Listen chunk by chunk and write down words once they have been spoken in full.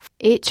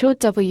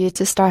HOW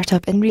to start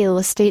up in real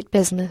estate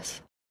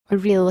business. A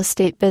real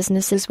estate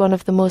business is one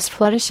of the most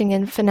flourishing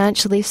and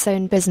financially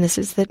sound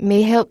businesses that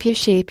may help you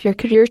shape your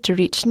career to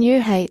reach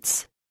new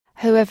heights.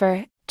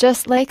 However,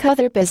 just like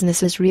other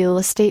businesses, real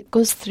estate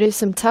goes through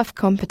some tough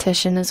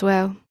competition as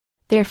well.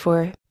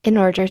 Therefore, in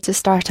order to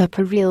start up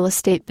a real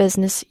estate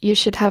business, you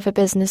should have a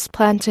business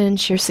plan to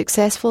ensure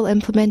successful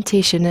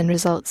implementation and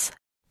results.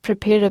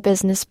 Prepare a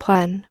business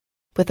plan.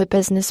 With a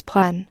business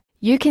plan,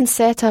 you can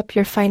set up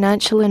your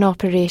financial and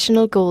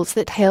operational goals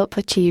that help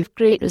achieve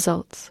great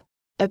results.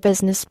 A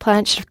business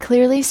plan should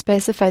clearly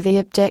specify the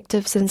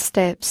objectives and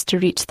steps to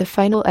reach the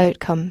final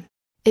outcome.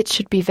 It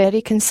should be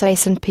very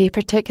concise and pay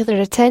particular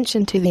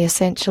attention to the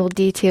essential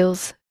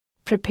details.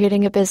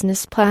 Preparing a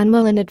business plan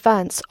well in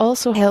advance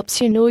also helps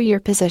you know your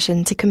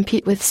position to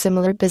compete with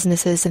similar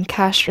businesses and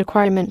cash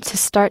requirement to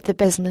start the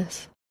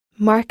business.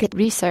 Market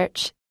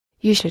research.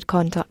 You should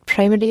conduct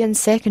primary and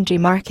secondary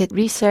market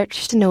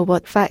research to know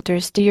what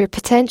factors do your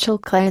potential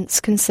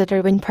clients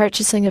consider when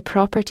purchasing a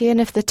property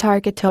and if the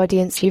target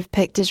audience you've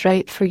picked is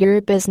right for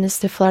your business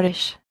to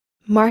flourish.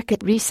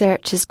 Market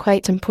research is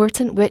quite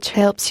important, which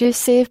helps you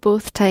save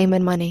both time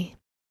and money.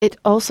 It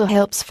also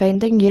helps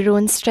finding your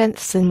own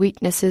strengths and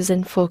weaknesses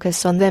and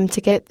focus on them to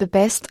get the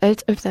best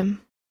out of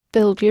them.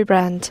 Build your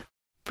brand.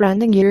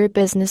 Branding your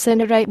business in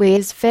the right way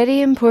is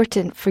very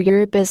important for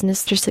your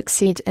business to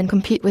succeed and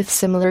compete with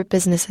similar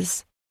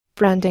businesses.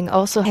 Branding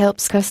also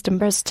helps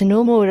customers to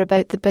know more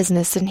about the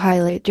business and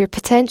highlight your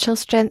potential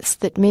strengths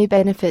that may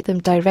benefit them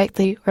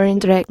directly or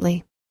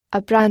indirectly.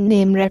 A brand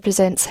name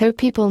represents how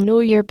people know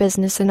your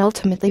business and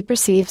ultimately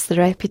perceives the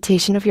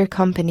reputation of your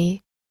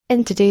company.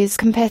 In today's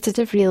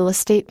competitive real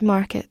estate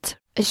market,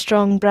 a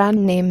strong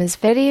brand name is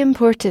very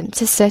important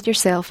to set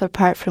yourself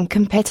apart from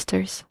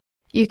competitors.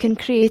 You can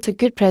create a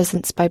good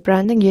presence by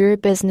branding your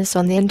business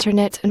on the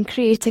internet and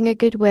creating a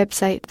good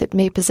website that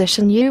may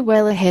position you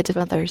well ahead of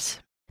others.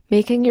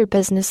 Making your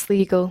business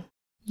legal.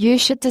 You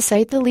should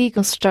decide the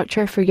legal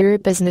structure for your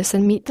business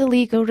and meet the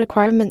legal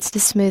requirements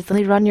to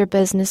smoothly run your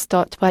business.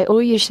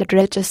 You should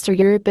register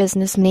your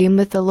business name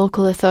with the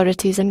local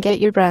authorities and get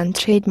your brand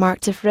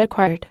trademarked if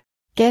required.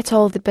 Get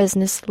all the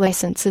business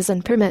licenses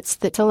and permits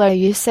that allow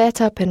you set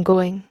up and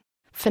going.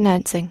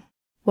 Financing.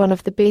 One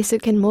of the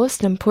basic and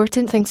most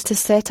important things to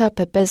set up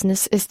a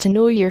business is to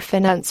know your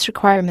finance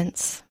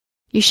requirements.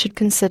 You should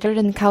consider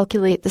and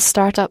calculate the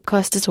startup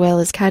cost as well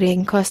as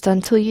carrying cost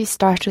until you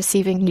start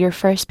receiving your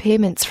first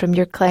payments from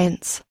your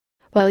clients.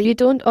 While you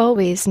don't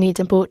always need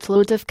a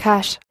boatload of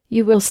cash,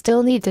 you will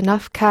still need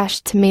enough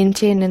cash to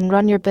maintain and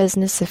run your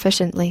business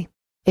efficiently.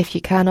 If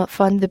you cannot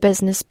fund the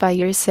business by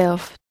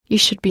yourself, you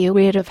should be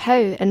aware of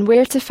how and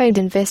where to find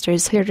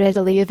investors who are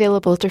readily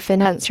available to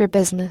finance your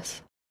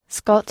business.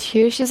 Scott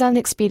Hughes is an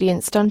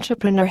experienced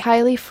entrepreneur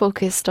highly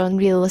focused on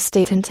real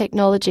estate and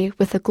technology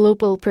with a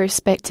global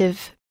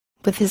perspective.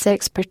 With his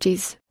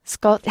expertise,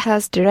 Scott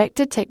has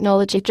directed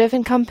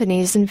technology-driven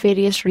companies in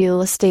various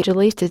real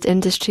estate-related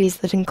industries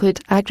that include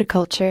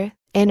agriculture,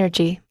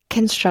 energy,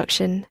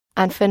 construction,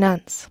 and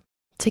finance.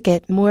 To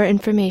get more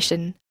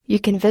information, you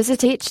can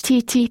visit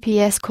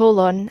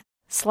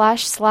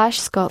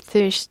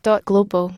https://scotthughes.global.